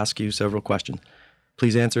and then ask you several questions.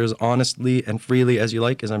 Please answer as honestly and freely as you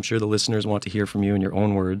like, as I'm sure the listeners want to hear from you in your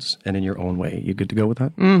own words and in your own way. You good to go with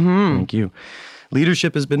that? Thank you.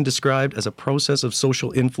 Leadership has been described as a process of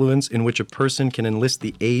social influence in which a person can enlist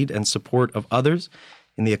the aid and support of others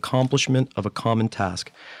in the accomplishment of a common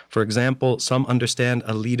task. For example, some understand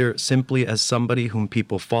a leader simply as somebody whom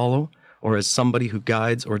people follow or as somebody who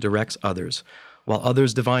guides or directs others, while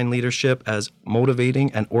others define leadership as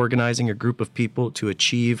motivating and organizing a group of people to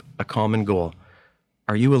achieve a common goal.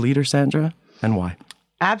 Are you a leader, Sandra, and why?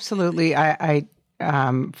 Absolutely. I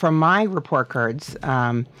from my report cards,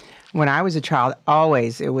 when I was a child,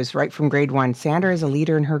 always, it was right from grade 1, Sandra is a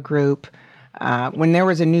leader in her group. when there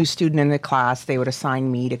was a new student in the class, they would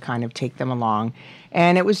assign me to kind of take them along.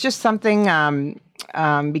 And it was just something,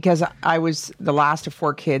 because I was the last of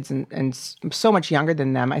 4 kids and so much younger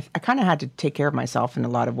than them, I kind of had to take care of myself in a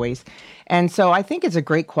lot of ways. And so I think it's a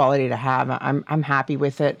great quality to have. I'm happy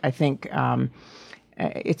with it. I think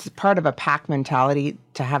it's part of a pack mentality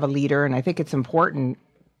to have a leader, and I think it's important.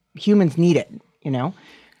 Humans need it,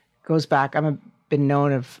 Goes back, I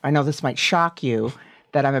know this might shock you,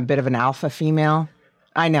 that I'm a bit of an alpha female.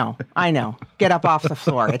 I know. Get up off the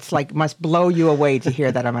floor. It's like, must blow you away to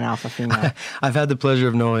hear that I'm an alpha female. I've had the pleasure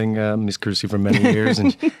of knowing Ms. Krusi for many years,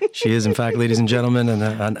 and she is, in fact, ladies and gentlemen,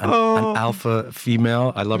 an alpha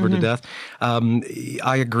female. I love her to death.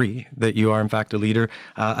 I agree that you are, in fact, a leader.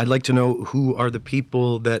 I'd like to know, who are the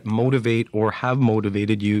people that motivate or have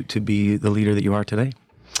motivated you to be the leader that you are today?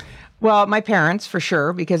 Well, my parents, for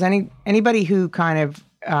sure, because anybody who kind of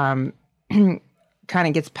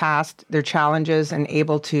gets past their challenges and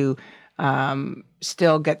able to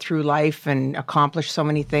still get through life and accomplish so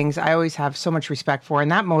many things, I always have so much respect for.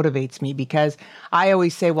 And that motivates me, because I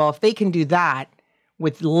always say, well, if they can do that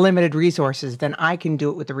with limited resources, then I can do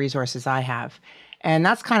it with the resources I have. And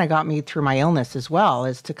that's kind of got me through my illness as well,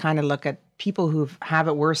 is to kind of look at people who have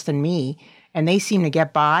it worse than me, and they seem to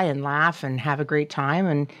get by and laugh and have a great time.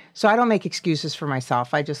 And so I don't make excuses for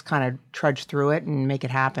myself. I just kind of trudge through it and make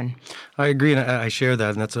it happen. I agree, and I share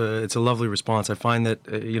that, and it's a lovely response. I find that,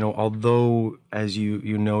 although, as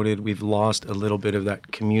you noted, we've lost a little bit of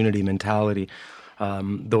that community mentality,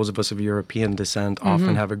 those of us of European descent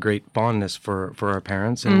often have a great fondness for our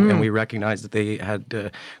parents, and we recognize that they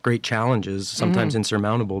had great challenges, sometimes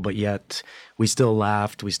insurmountable, but yet we still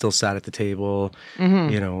laughed, we still sat at the table.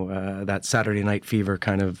 That Saturday night fever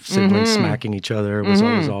kind of siblings smacking each other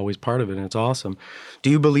was always part of it, and it's awesome.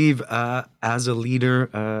 Do you believe, as a leader,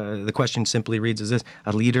 the question simply reads as this: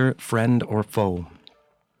 a leader, friend, or foe?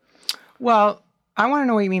 Well, I want to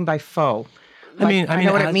know what you mean by foe. I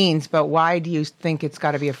know what it means, but why do you think it's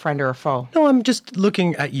got to be a friend or a foe? No, I'm just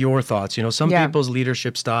looking at your thoughts. Some people's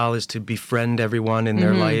leadership style is to befriend everyone in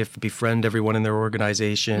their life, befriend everyone in their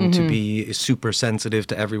organization, to be super sensitive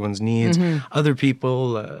to everyone's needs. Other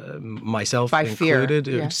people, myself by included,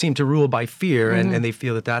 fear. Seem to rule by fear, and they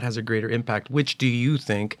feel that has a greater impact. Which do you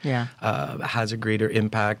think has a greater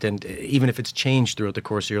impact? And even if it's changed throughout the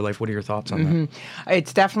course of your life, what are your thoughts on that?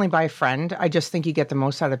 It's definitely by friend. I just think you get the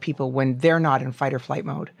most out of people when they're not in fight or flight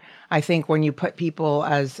mode. I think when you put people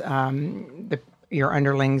as your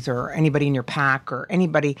underlings or anybody in your pack or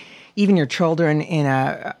anybody, even your children, in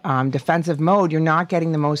a defensive mode, you're not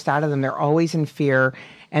getting the most out of them. They're always in fear,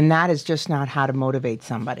 and that is just not how to motivate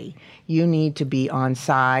somebody. You need to be on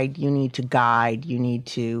side, you need to guide, you need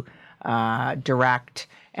to direct,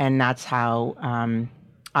 and that's how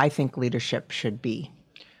I think leadership should be.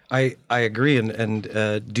 I agree,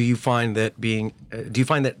 and do you find that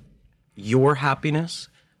your happiness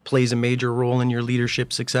plays a major role in your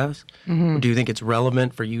leadership success? Or do you think it's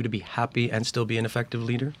relevant for you to be happy and still be an effective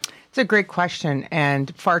leader? It's a great question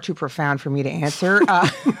and far too profound for me to answer.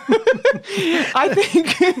 I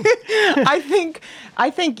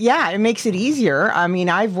think, yeah, it makes it easier. I mean,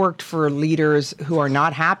 I've worked for leaders who are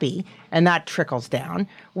not happy, and that trickles down.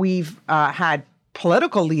 We've had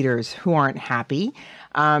political leaders who aren't happy,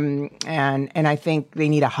 and I think they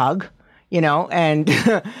need a hug. And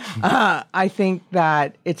I think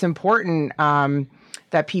that it's important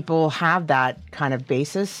that people have that kind of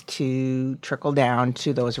basis to trickle down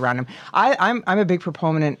to those around them. I'm a big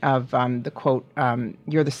proponent of the quote,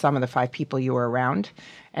 "You're the sum of the 5 people you are around,"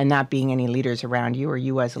 and that being any leaders around you or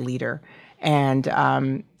you as a leader. And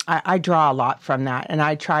I draw a lot from that, and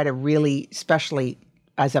I try to really, especially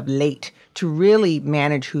as of late, to really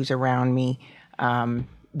manage who's around me,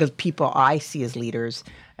 the people I see as leaders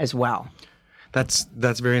as well. That's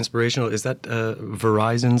very inspirational. Is that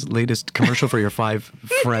Verizon's latest commercial for your 5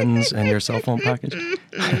 friends and your cell phone package?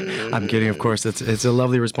 I'm kidding, of course. It's a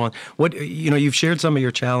lovely response. You've shared some of your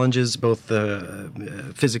challenges, both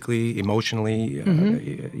physically, emotionally.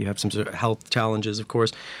 You have some sort of health challenges, of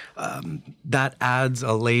course. That adds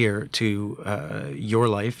a layer to your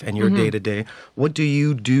life and your day-to-day. What do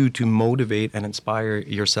you do to motivate and inspire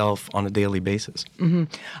yourself on a daily basis?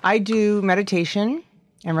 I do meditation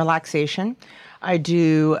and relaxation. I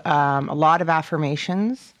do a lot of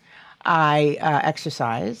affirmations. I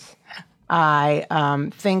exercise. I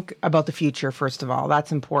think about the future, first of all.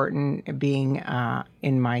 That's important, being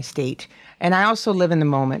in my state. And I also live in the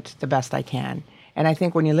moment the best I can. And I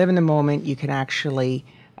think when you live in the moment, you can actually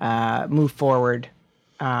move forward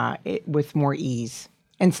with more ease.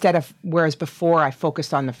 Whereas before I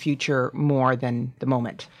focused on the future more than the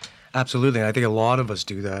moment. Absolutely. I think a lot of us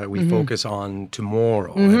do that. We focus on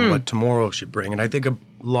tomorrow and what tomorrow should bring. And I think a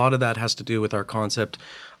lot of that has to do with our concept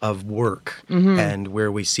of work and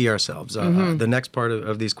where we see ourselves. The next part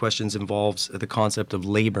of these questions involves the concept of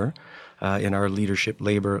labor. In our leadership,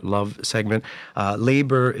 labor, love segment.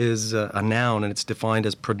 Labor is a noun, and it's defined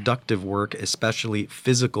as productive work, especially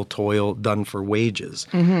physical toil done for wages.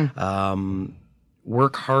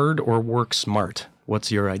 Work hard or work smart?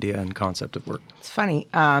 What's your idea and concept of work? It's funny.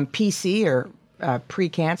 PC or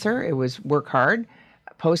pre-cancer, it was work hard.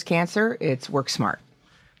 Post-cancer, it's work smart.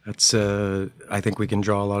 That's. I think we can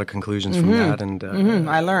draw a lot of conclusions from that. And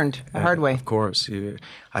I learned the hard way. Of course.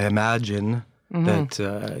 I imagine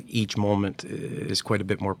that each moment is quite a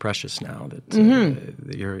bit more precious now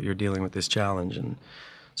that you're dealing with this challenge, and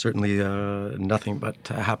certainly nothing but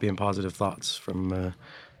happy and positive thoughts from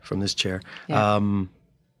this chair. Yeah.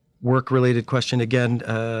 Work-related question again.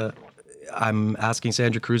 I'm asking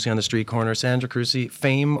Sandra Carusi on the street corner. Sandra Carusi,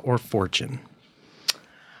 fame or fortune?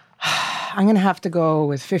 I'm going to have to go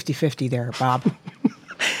with 50-50 there, Bob.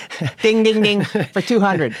 Ding, ding, ding for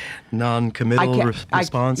 200. Non-committal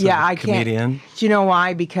response? Yeah, I comedian. can't. Do you know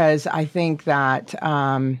why? Because I think that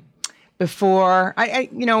before,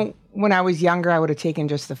 when I was younger, I would have taken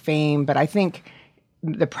just the fame. But I think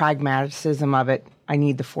the pragmaticism of it, I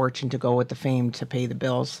need the fortune to go with the fame to pay the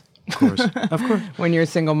bills. Of course, of course. When you're a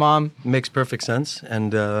single mom. Makes perfect sense.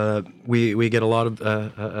 And we get a lot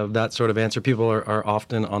of that sort of answer. People are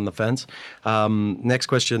often on the fence. Next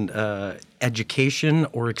question, education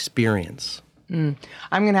or experience? I'm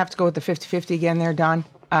going to have to go with the 50-50 again there, Don.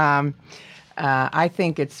 I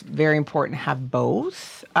think it's very important to have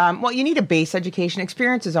both. Well, you need a base education.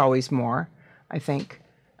 Experience is always more, I think,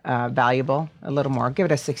 valuable, a little more. Give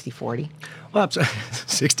it a 60-40. Well,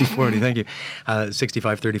 60-40, thank you.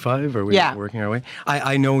 65-35, are we working our way?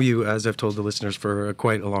 I know you, as I've told the listeners, for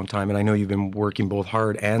quite a long time, and I know you've been working both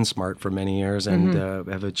hard and smart for many years and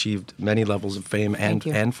have achieved many levels of fame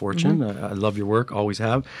and fortune. I love your work, always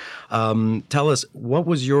have. Tell us, what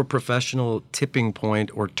was your professional tipping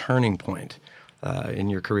point or turning point in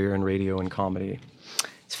your career in radio and comedy?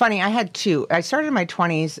 It's funny, I had two. I started in my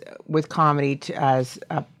 20s with comedy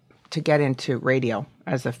to get into radio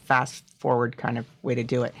as a fast-forward kind of way to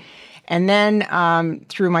do it. And then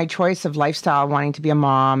through my choice of lifestyle, wanting to be a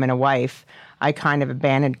mom and a wife, I kind of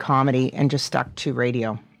abandoned comedy and just stuck to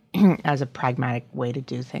radio as a pragmatic way to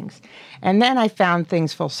do things. And then I found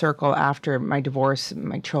things full circle after my divorce,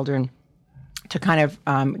 my children, to kind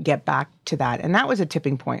of get back to that. And that was a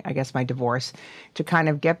tipping point, I guess, my divorce, to kind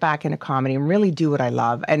of get back into comedy and really do what I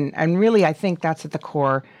love. And really, I think that's at the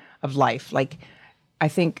core of life. Like, I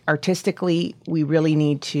think artistically, we really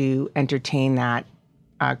need to entertain that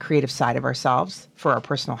creative side of ourselves for our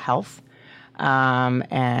personal health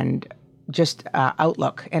and just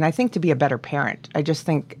outlook. And I think to be a better parent, I just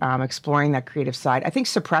think exploring that creative side, I think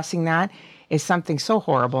suppressing that is something so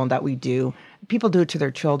horrible that we do. People do it to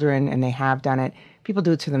their children, and they have done it. People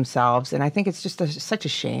do it to themselves, and I think it's just such a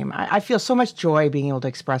shame. I feel so much joy being able to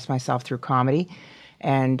express myself through comedy.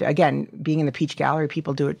 And again, being in the Peach Gallery,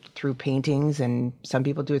 people do it through paintings, and some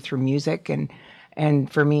people do it through music,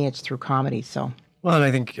 and for me, it's through comedy. So. Well, and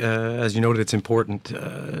I think, as you noted, it's important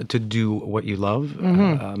to do what you love.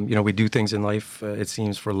 We do things in life, it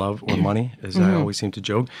seems, for love or money, as I always seem to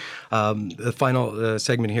joke. The final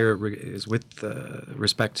segment here is with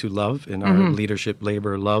respect to love in our leadership,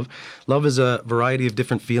 labor, love. Love is a variety of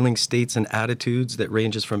different feelings, states, and attitudes that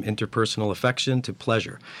ranges from interpersonal affection to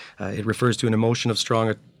pleasure. It refers to an emotion of strong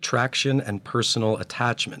attraction and personal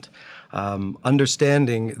attachment.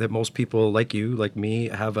 Understanding that most people like you, like me,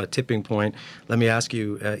 have a tipping point, let me ask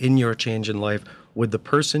you, in your change in life, would the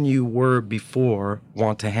person you were before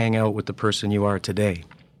want to hang out with the person you are today?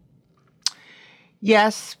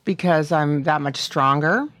 Yes, because I'm that much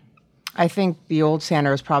stronger. I think the old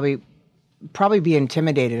Sandra was probably be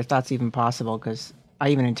intimidated, if that's even possible, because I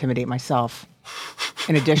even intimidate myself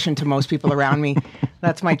in addition to most people around me.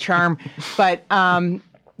 That's my charm. But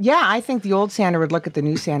yeah, I think the old Sandra would look at the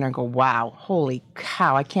new Sandra and go, wow, holy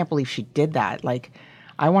cow, I can't believe she did that. Like,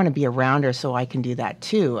 I want to be around her so I can do that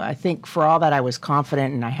too. I think for all that I was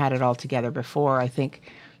confident and I had it all together before, I think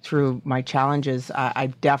through my challenges, I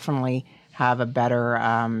definitely have a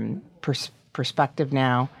better perspective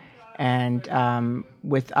now, and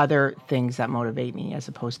with other things that motivate me as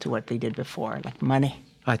opposed to what they did before, like money.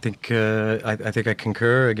 I think I think I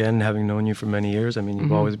concur. Again, having known you for many years, I mean,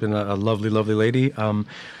 you've always been a lovely, lovely lady.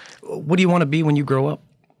 What do you want to be when you grow up?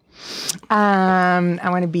 I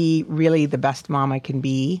want to be really the best mom I can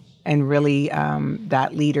be, and really have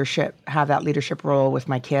that leadership role with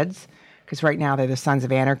my kids, because right now they're the Sons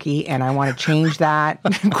of Anarchy, and I want to change that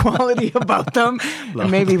quality about them and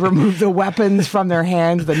maybe remove the weapons from their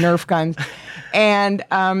hands, the Nerf guns. And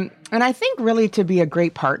I think really to be a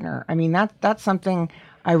great partner. I mean, that's something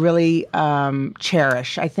I really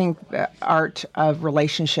cherish. I think the art of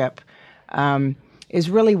relationship is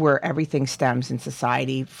really where everything stems in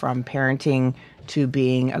society, from parenting to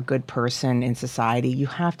being a good person in society. You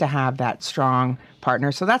have to have that strong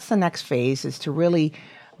partner. So that's the next phase, is to really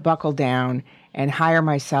buckle down and hire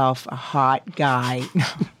myself a hot guy.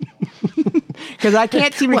 Because I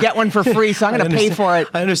can't seem to get one for free, so I'm going to pay for it.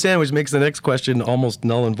 I understand, which makes the next question almost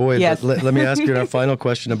null and void. Yes. But let me ask you our final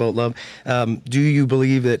question about love. Do you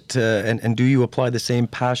believe that, and do you apply the same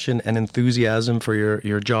passion and enthusiasm for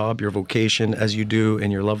your job, your vocation, as you do in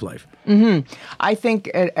your love life? Mm-hmm. I think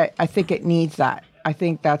it needs that. I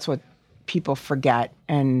think that's what people forget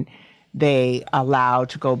and they allow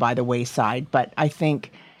to go by the wayside. But I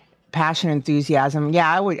think passion, enthusiasm. Yeah,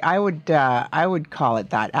 I would call it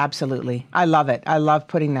that. Absolutely. I love it. I love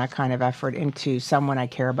putting that kind of effort into someone I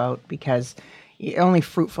care about, because only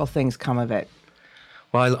fruitful things come of it.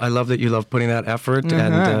 Well, I love that you love putting that effort,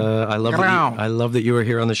 and I love that you were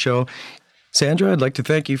here on the show. Sandra, I'd like to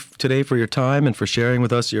thank you today for your time and for sharing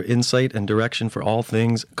with us your insight and direction for all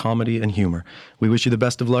things comedy and humor. We wish you the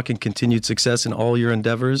best of luck and continued success in all your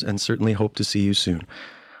endeavors, and certainly hope to see you soon.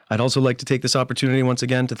 I'd also like to take this opportunity once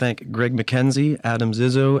again to thank Greg McKenzie, Adam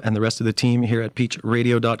Zizzo, and the rest of the team here at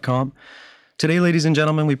peachradio.com. Today, ladies and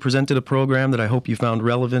gentlemen, we presented a program that I hope you found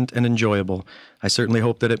relevant and enjoyable. I certainly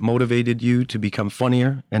hope that it motivated you to become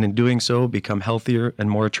funnier, and in doing so, become healthier and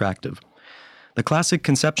more attractive. The classic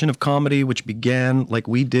conception of comedy, which began, like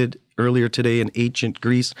we did earlier today, in ancient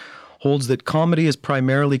Greece, holds that comedy is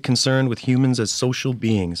primarily concerned with humans as social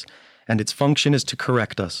beings, and its function is to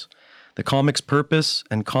correct us. The comic's purpose,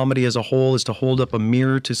 and comedy as a whole, is to hold up a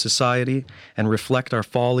mirror to society and reflect our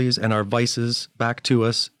follies and our vices back to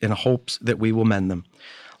us in hopes that we will mend them.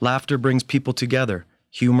 Laughter brings people together.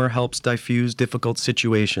 Humor helps diffuse difficult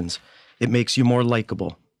situations. It makes you more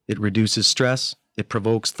likable. It reduces stress. It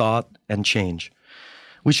provokes thought and change.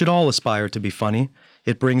 We should all aspire to be funny.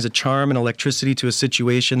 It brings a charm and electricity to a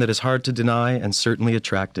situation that is hard to deny and certainly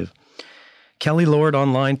attractive. Kelly Lord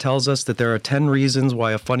online tells us that there are 10 reasons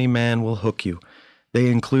why a funny man will hook you.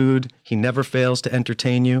 They include: he never fails to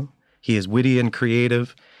entertain you, he is witty and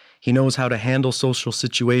creative, he knows how to handle social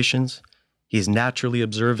situations, he is naturally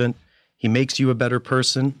observant, he makes you a better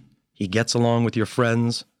person, he gets along with your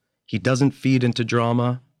friends, he doesn't feed into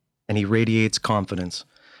drama, and he radiates confidence.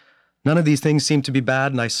 None of these things seem to be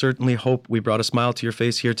bad, and I certainly hope we brought a smile to your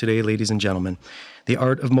face here today, ladies and gentlemen. The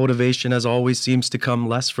art of motivation, as always, seems to come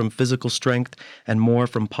less from physical strength and more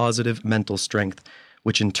from positive mental strength,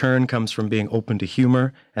 which in turn comes from being open to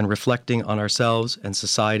humor and reflecting on ourselves and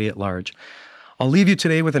society at large. I'll leave you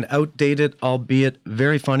today with an outdated, albeit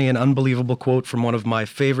very funny and unbelievable quote from one of my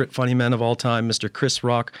favorite funny men of all time, Mr. Chris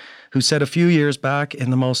Rock, who said a few years back in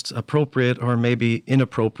the most appropriate, or maybe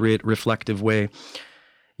inappropriate, reflective way: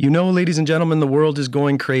 "You know, ladies and gentlemen, the world is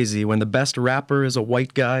going crazy when the best rapper is a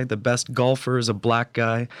white guy, the best golfer is a black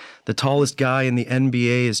guy, the tallest guy in the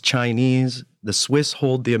NBA is Chinese, the Swiss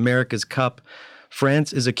hold the America's Cup,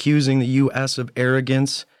 France is accusing the U.S. of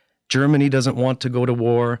arrogance, Germany doesn't want to go to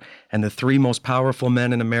war, and the three most powerful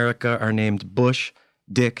men in America are named Bush,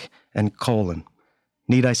 Dick, and Colin.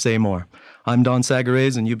 Need I say more?" I'm Don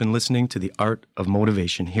Sagarez, and you've been listening to The Art of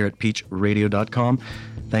Motivation here at peachradio.com.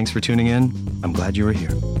 Thanks for tuning in. I'm glad you were here.